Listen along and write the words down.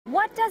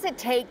What does it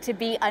take to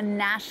be a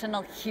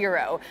national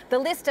hero? The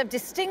list of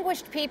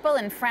distinguished people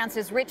in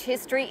France's rich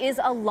history is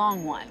a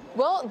long one.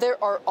 Well,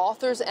 there are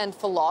authors and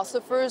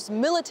philosophers,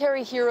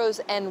 military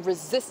heroes and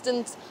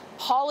resistance,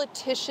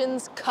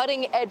 politicians,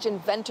 cutting-edge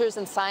inventors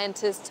and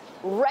scientists,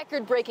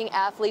 record-breaking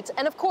athletes,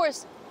 and of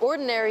course,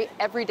 ordinary,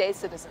 everyday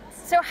citizens.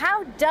 So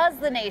how does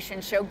the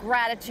nation show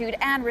gratitude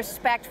and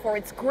respect for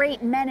its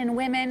great men and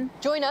women?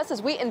 Join us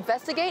as we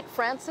investigate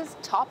France's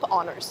top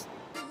honors.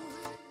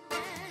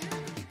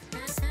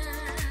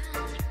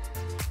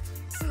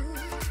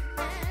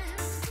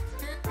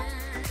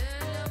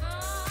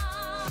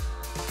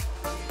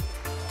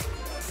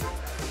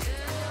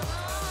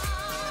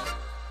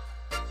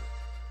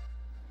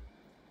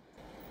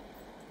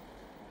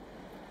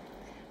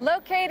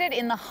 Located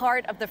in the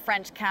heart of the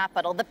French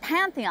capital, the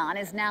Pantheon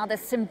is now the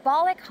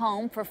symbolic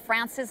home for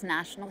France's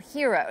national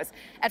heroes.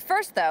 At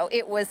first, though,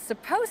 it was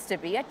supposed to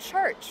be a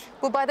church.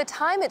 Well, by the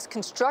time its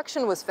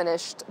construction was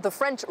finished, the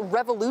French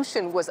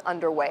Revolution was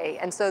underway,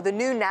 and so the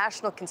new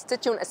National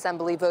Constituent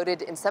Assembly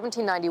voted in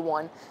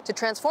 1791 to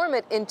transform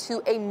it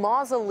into a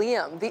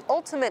mausoleum, the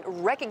ultimate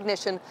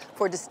recognition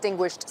for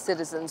distinguished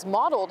citizens,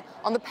 modeled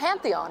on the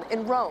Pantheon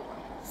in Rome.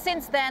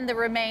 Since then, the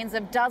remains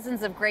of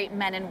dozens of great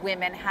men and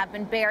women have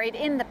been buried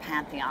in the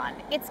Pantheon.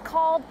 It's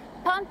called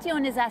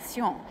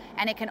Pantheonisation,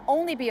 and it can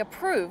only be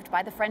approved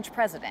by the French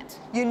president.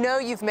 You know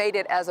you've made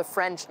it as a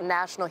French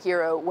national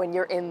hero when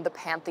you're in the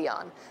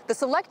Pantheon. The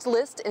select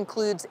list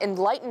includes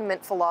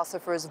Enlightenment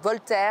philosophers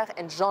Voltaire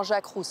and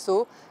Jean-Jacques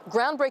Rousseau,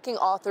 groundbreaking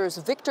authors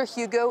Victor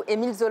Hugo,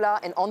 Émile Zola,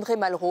 and André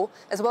Malraux,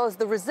 as well as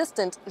the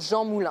resistant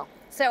Jean Moulin.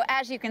 So,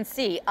 as you can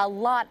see, a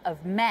lot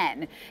of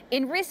men.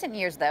 In recent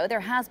years, though,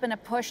 there has been a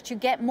push to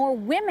get more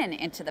women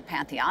into the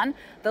Pantheon,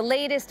 the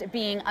latest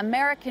being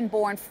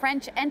American-born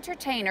French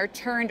entertainer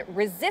turned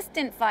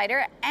resistant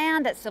fighter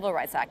and civil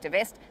rights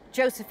activist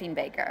Josephine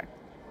Baker.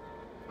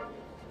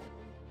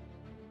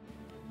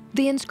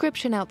 The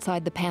inscription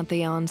outside the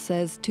Pantheon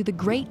says, "To the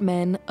great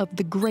men of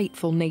the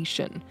grateful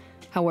nation."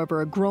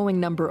 However, a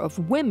growing number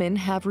of women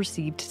have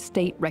received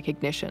state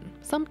recognition,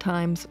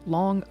 sometimes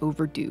long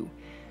overdue.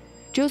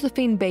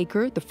 Josephine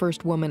Baker, the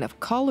first woman of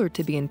color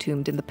to be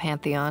entombed in the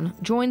Pantheon,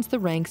 joins the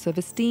ranks of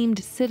esteemed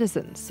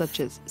citizens such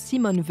as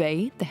Simone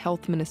Veil, the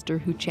health minister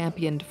who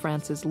championed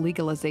France's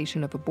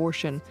legalization of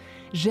abortion,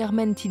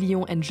 Germaine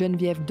Tillion and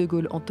Geneviève de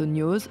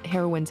Gaulle-Antoniaux,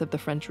 heroines of the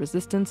French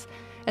Resistance,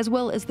 as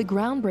well as the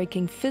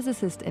groundbreaking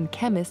physicist and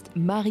chemist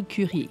Marie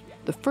Curie,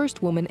 the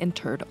first woman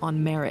interred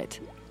on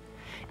merit.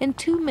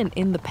 Entombment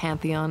in the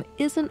Pantheon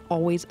isn't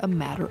always a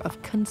matter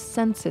of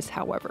consensus,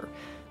 however.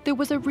 There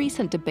was a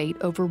recent debate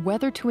over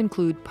whether to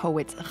include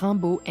poets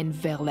Rimbaud and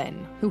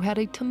Verlaine, who had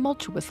a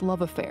tumultuous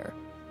love affair.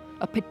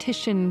 A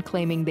petition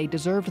claiming they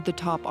deserved the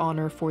top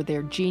honor for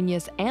their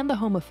genius and the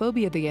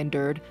homophobia they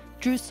endured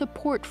drew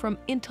support from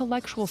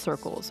intellectual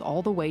circles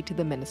all the way to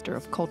the Minister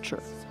of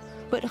Culture.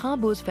 But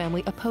Rimbaud's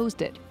family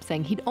opposed it,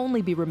 saying he'd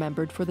only be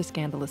remembered for the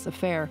scandalous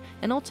affair,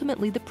 and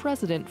ultimately the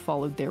president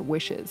followed their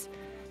wishes.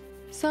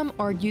 Some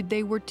argued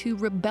they were too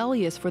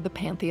rebellious for the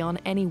Pantheon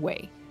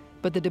anyway.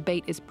 But the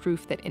debate is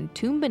proof that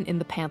entombment in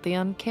the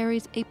Pantheon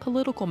carries a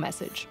political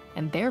message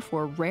and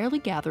therefore rarely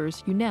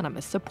gathers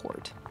unanimous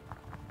support.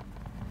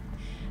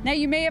 Now,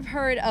 you may have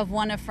heard of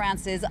one of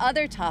France's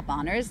other top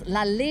honors,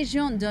 La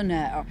Légion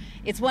d'honneur.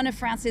 It's one of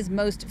France's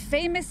most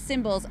famous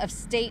symbols of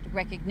state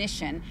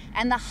recognition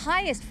and the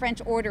highest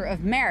French order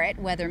of merit,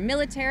 whether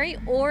military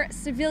or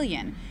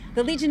civilian.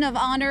 The Legion of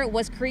Honor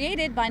was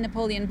created by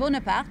Napoleon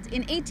Bonaparte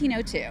in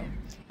 1802.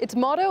 Its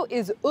motto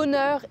is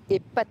Honneur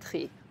et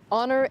Patrie,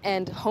 honor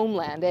and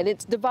homeland, and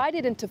it's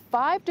divided into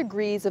 5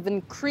 degrees of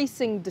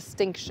increasing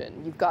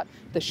distinction. You've got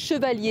the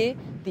Chevalier,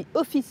 the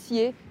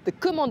Officier, the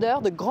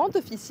Commandeur, the Grand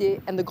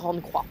Officier, and the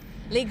Grande Croix.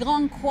 Les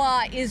Grandes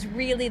Croix is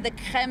really the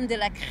crème de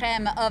la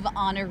crème of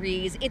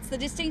honorees. It's the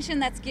distinction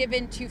that's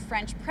given to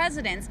French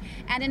presidents,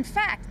 and in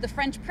fact, the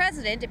French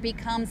president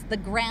becomes the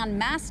Grand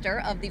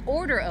Master of the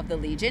Order of the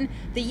Legion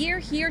the year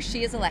he or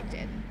she is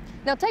elected.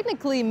 Now,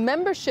 technically,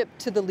 membership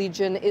to the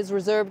Legion is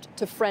reserved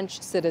to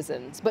French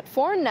citizens, but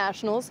foreign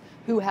nationals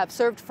who have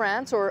served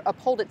France or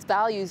uphold its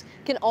values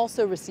can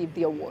also receive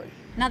the award.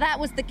 Now, that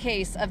was the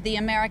case of the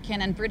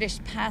American and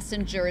British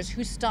passengers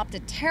who stopped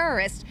a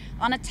terrorist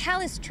on a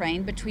Thalys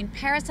train between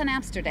Paris and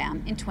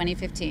Amsterdam in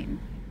 2015.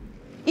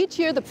 Each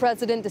year, the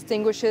president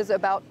distinguishes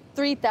about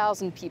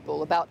 3,000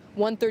 people, about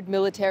 1/3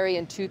 military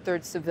and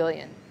 2/3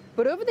 civilian.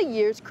 But over the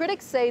years,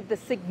 critics say the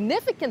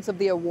significance of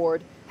the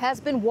award has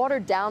been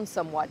watered down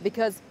somewhat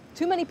because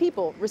too many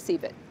people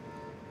receive it.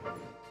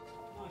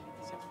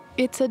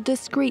 It's a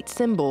discreet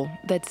symbol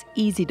that's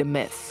easy to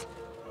miss.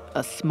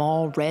 A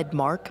small red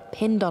mark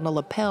pinned on a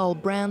lapel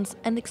brands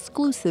an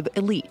exclusive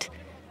elite,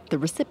 the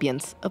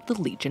recipients of the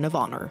Legion of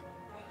Honor.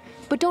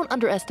 But don't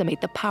underestimate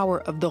the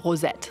power of the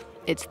rosette.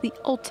 It's the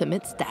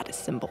ultimate status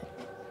symbol.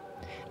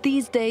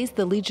 These days,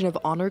 the Legion of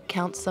Honor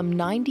counts some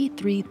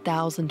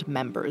 93,000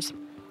 members.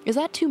 Is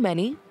that too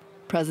many?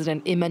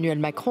 President Emmanuel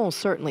Macron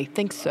certainly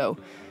thinks so.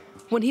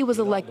 When he was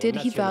elected,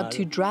 he vowed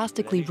to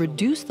drastically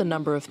reduce the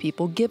number of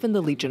people given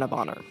the Legion of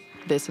Honor.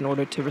 This in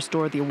order to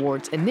restore the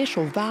award's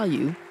initial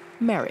value,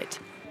 merit,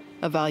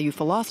 a value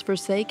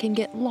philosophers say can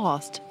get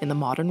lost in the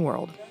modern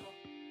world.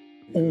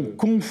 On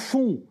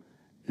confond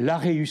la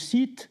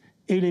réussite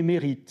et les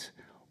mérites.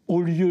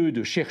 Au lieu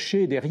de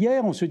chercher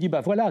derrière, on se dit,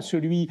 bah voilà,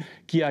 celui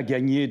qui a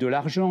gagné de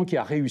l'argent, qui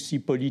a réussi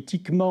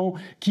politiquement,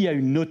 qui a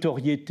une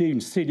notoriété,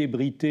 une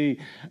célébrité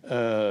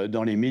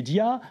dans les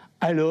médias,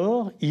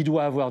 alors il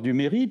doit avoir du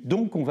mérite,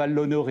 donc on va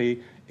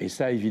l'honorer. Et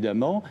ça,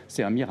 évidemment,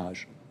 c'est un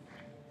mirage.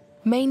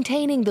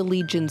 Maintaining the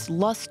Legion's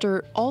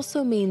luster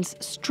also means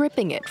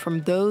stripping it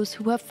from those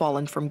who have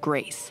fallen from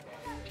grace.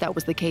 That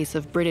was the case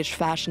of British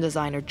fashion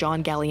designer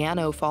John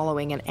Galliano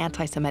following an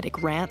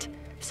anti-Semitic rant,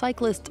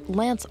 cyclist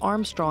Lance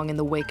Armstrong in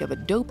the wake of a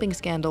doping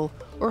scandal,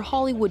 or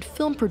Hollywood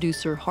film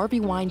producer Harvey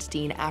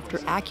Weinstein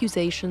after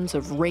accusations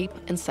of rape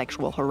and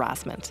sexual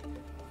harassment.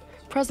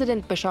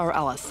 President Bashar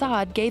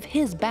al-Assad gave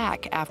his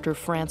back after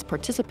France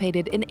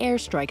participated in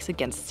airstrikes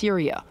against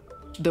Syria,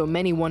 though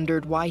many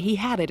wondered why he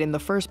had it in the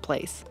first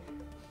place.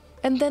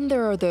 And then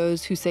there are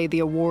those who say the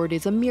award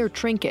is a mere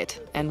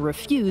trinket and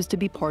refuse to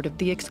be part of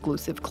the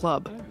exclusive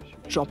club.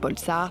 Jean-Paul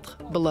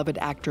Sartre, beloved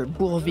actor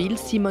Bourvil,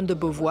 Simone de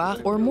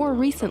Beauvoir, or more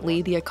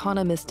recently the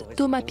economist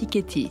Thomas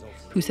Piketty,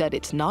 who said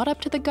it's not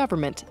up to the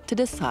government to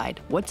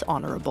decide what's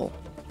honorable.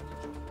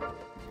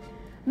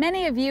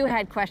 Many of you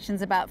had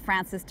questions about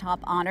France's top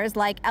honors,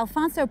 like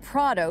Alfonso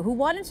Prado, who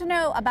wanted to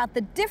know about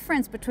the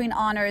difference between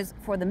honors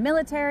for the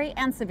military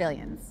and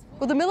civilians.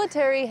 Well, the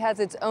military has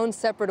its own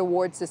separate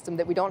award system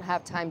that we don't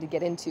have time to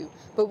get into.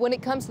 But when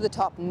it comes to the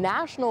top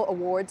national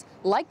awards,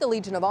 like the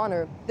Legion of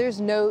Honor,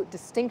 there's no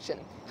distinction.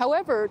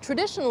 However,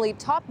 traditionally,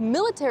 top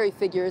military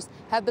figures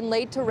have been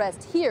laid to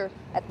rest here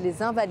at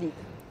Les Invalides.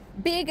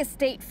 Big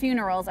state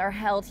funerals are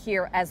held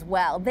here as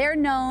well. They're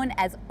known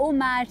as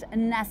Hommage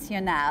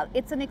National.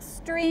 It's an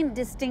extreme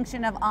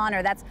distinction of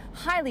honor that's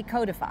highly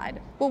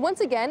codified. Well,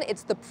 once again,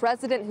 it's the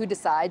president who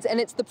decides, and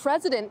it's the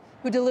president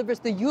who delivers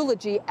the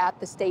eulogy at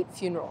the state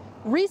funeral.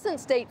 Recent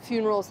state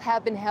funerals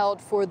have been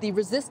held for the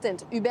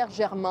resistant Hubert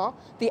Germain,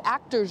 the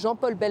actor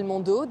Jean-Paul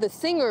Belmondo, the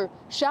singer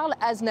Charles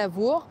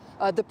Aznavour,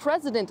 the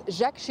president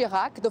Jacques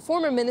Chirac, the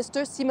former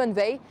minister Simone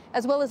Veil,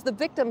 as well as the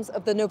victims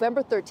of the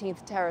November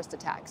 13th terrorist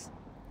attacks.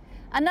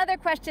 Another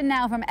question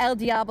now from El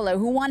Diablo,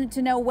 who wanted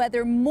to know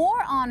whether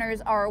more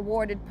honors are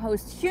awarded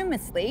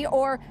posthumously,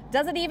 or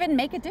does it even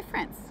make a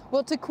difference?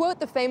 Well, to quote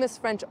the famous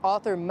French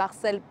author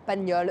Marcel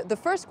Pagnol, the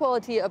first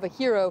quality of a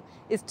hero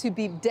is to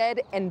be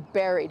dead and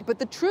buried. But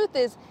the truth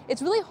is,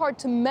 it's really hard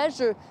to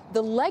measure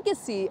the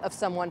legacy of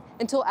someone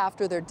until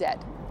after they're dead.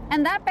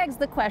 And that begs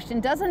the question,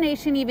 does a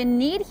nation even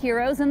need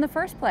heroes in the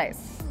first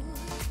place?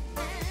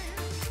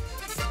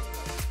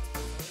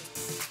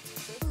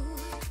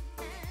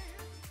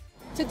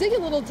 To dig a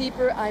little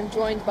deeper, I'm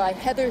joined by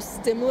Heather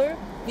Stimler,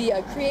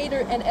 the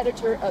creator and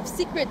editor of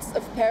Secrets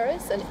of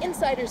Paris, an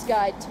insider's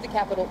guide to the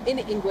capital in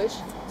English.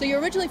 So you're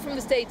originally from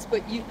the States,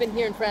 but you've been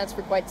here in France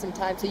for quite some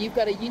time, so you've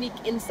got a unique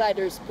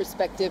insider's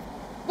perspective.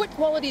 What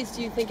qualities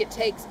do you think it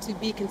takes to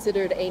be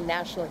considered a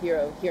national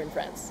hero here in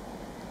France?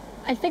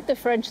 I think the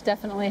French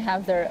definitely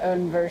have their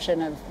own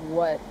version of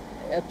what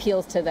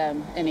appeals to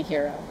them in a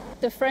hero.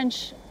 The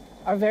French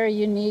are very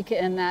unique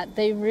in that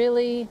they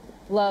really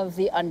love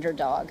the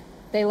underdog.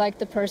 They like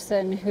the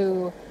person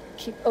who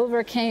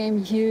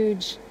overcame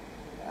huge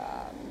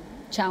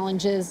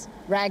challenges,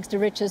 rags to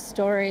riches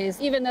stories.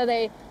 Even though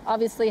they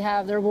obviously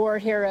have their war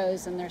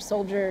heroes and their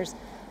soldiers,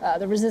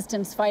 the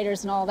resistance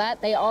fighters and all that,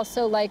 they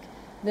also like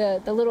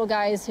the little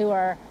guys who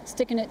are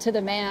sticking it to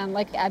the man,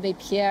 like Abbé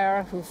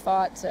Pierre, who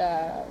fought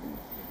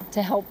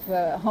to help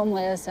the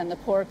homeless and the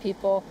poor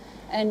people.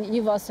 And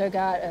you've also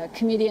got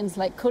comedians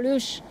like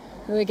Coluche,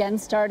 who again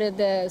started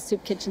the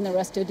soup kitchen, the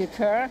Resto du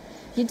Coeur.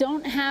 You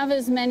don't have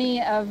as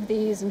many of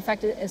these. In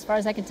fact, as far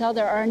as I can tell,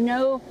 there are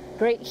no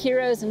great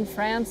heroes in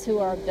France who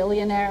are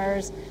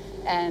billionaires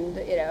and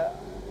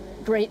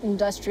great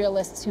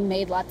industrialists who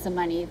made lots of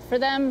money. For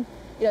them,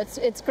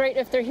 it's great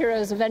if their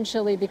heroes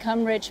eventually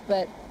become rich,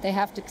 but they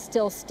have to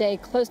still stay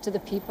close to the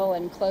people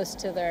and close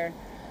to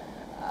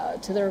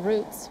their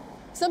roots.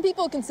 Some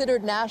people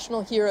considered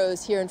national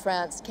heroes here in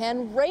France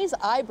can raise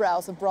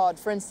eyebrows abroad.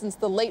 For instance,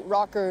 the late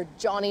rocker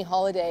Johnny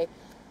Hallyday.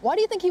 Why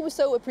do you think he was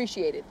so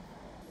appreciated?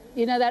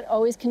 That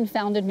always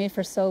confounded me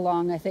for so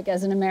long. I think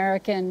as an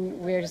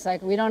American, we're just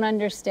like, we don't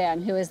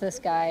understand, who is this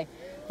guy?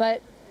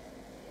 But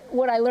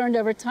what I learned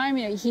over time,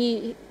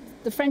 the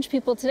French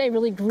people today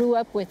really grew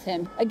up with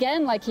him.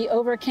 Again, like he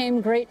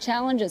overcame great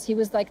challenges. He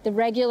was like the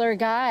regular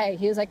guy.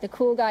 He was like the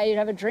cool guy you'd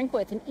have a drink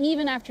with. And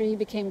even after he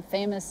became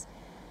famous,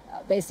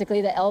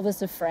 basically the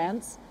Elvis of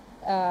France,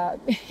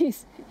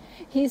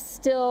 he's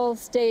still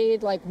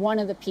stayed like one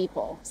of the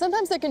people.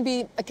 Sometimes there can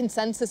be a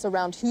consensus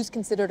around who's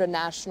considered a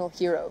national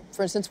hero.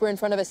 For instance, we're in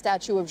front of a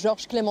statue of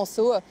Georges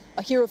Clemenceau,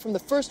 a hero from the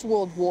First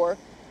World War.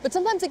 But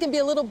sometimes it can be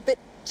a little bit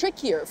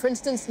trickier. For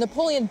instance,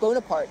 Napoleon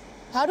Bonaparte.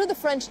 How do the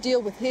French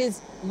deal with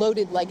his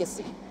loaded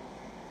legacy?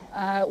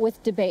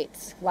 With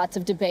debates, lots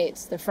of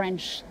debates. The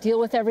French deal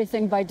with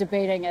everything by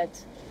debating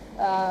it.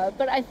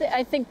 But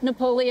I think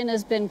Napoleon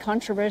has been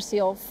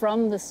controversial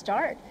from the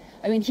start.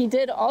 I mean, he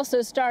did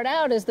also start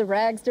out as the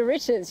rags to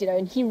riches,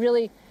 and he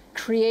really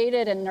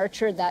created and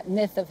nurtured that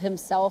myth of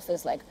himself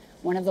as like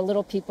one of the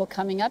little people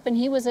coming up, and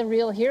he was a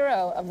real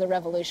hero of the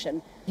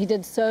revolution. He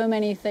did so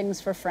many things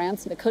for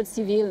France, the Code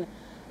Civil,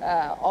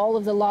 all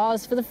of the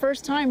laws for the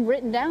first time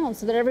written down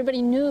so that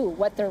everybody knew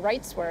what their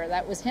rights were.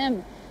 That was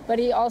him. But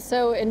he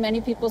also, in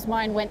many people's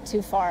mind, went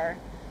too far.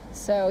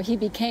 So he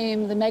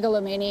became the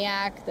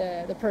megalomaniac,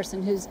 the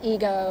person whose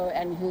ego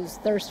and whose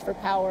thirst for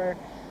power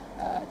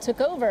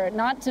took over.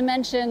 Not to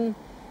mention,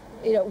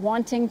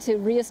 wanting to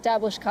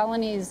reestablish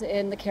colonies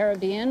in the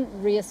Caribbean,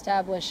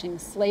 reestablishing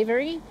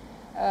slavery.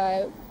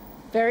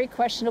 Very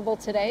questionable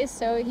today,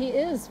 so he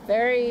is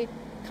very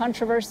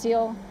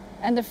controversial,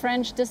 and the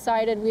French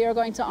decided we are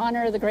going to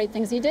honor the great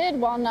things he did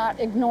while not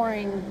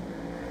ignoring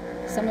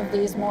some of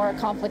these more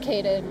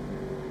complicated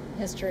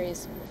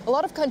histories. A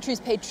lot of countries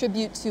pay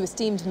tribute to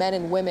esteemed men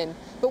and women,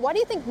 but why do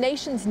you think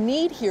nations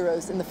need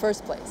heroes in the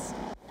first place?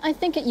 I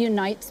think it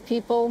unites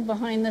people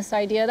behind this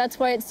idea. That's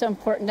why it's so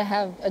important to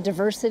have a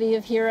diversity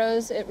of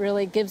heroes. It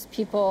really gives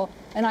people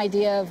an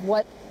idea of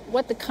what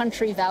the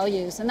country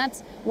values. And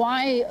that's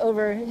why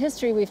over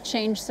history we've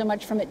changed so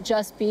much from it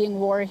just being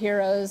war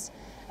heroes.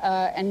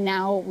 And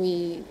now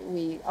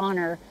we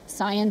honor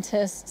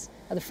scientists.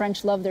 The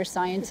French love their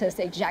scientists,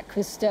 like Jacques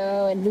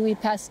Cousteau and Louis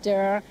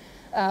Pasteur.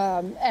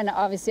 And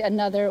obviously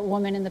another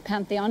woman in the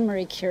Pantheon,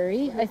 Marie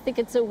Curie. I think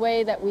it's a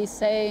way that we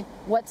say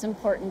what's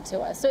important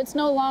to us. So it's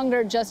no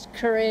longer just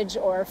courage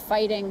or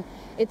fighting.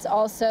 It's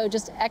also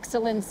just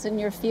excellence in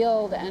your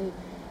field and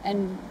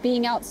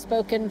being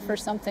outspoken for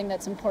something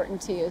that's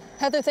important to you.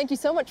 Heather, thank you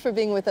so much for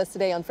being with us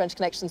today on French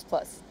Connections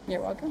Plus.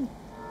 You're welcome.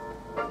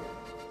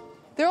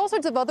 There are all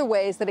sorts of other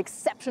ways that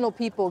exceptional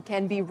people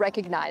can be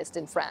recognized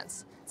in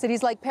France.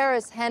 Cities like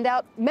Paris hand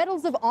out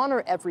medals of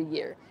honor every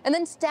year, and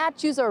then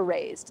statues are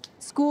raised.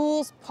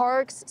 Schools,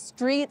 parks,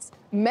 streets,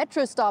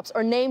 metro stops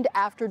are named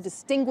after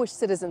distinguished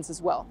citizens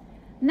as well.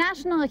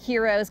 National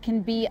heroes can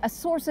be a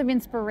source of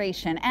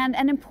inspiration and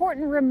an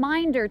important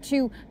reminder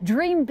to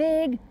dream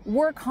big,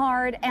 work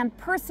hard, and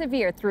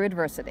persevere through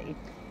adversity.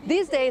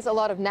 These days, a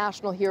lot of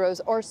national heroes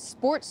are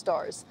sports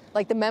stars,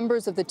 like the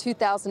members of the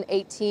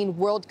 2018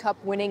 World Cup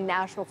winning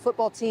national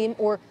football team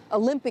or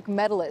Olympic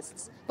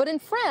medalists. But in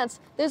France,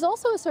 there's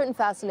also a certain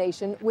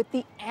fascination with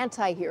the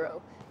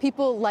anti-hero.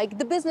 People like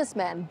the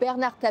businessman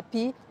Bernard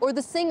Tapie or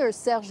the singer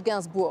Serge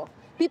Gainsbourg.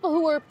 People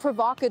who were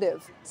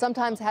provocative,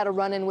 sometimes had a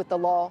run-in with the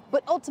law,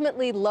 but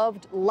ultimately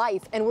loved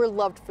life and were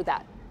loved for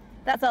that.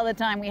 That's all the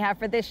time we have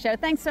for this show.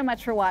 Thanks so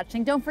much for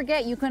watching. Don't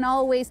forget, you can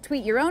always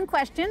tweet your own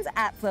questions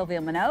at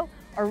Flavia Minot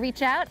or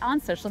reach out on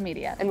social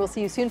media. And we'll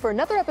see you soon for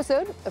another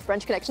episode of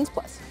French Connections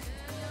Plus.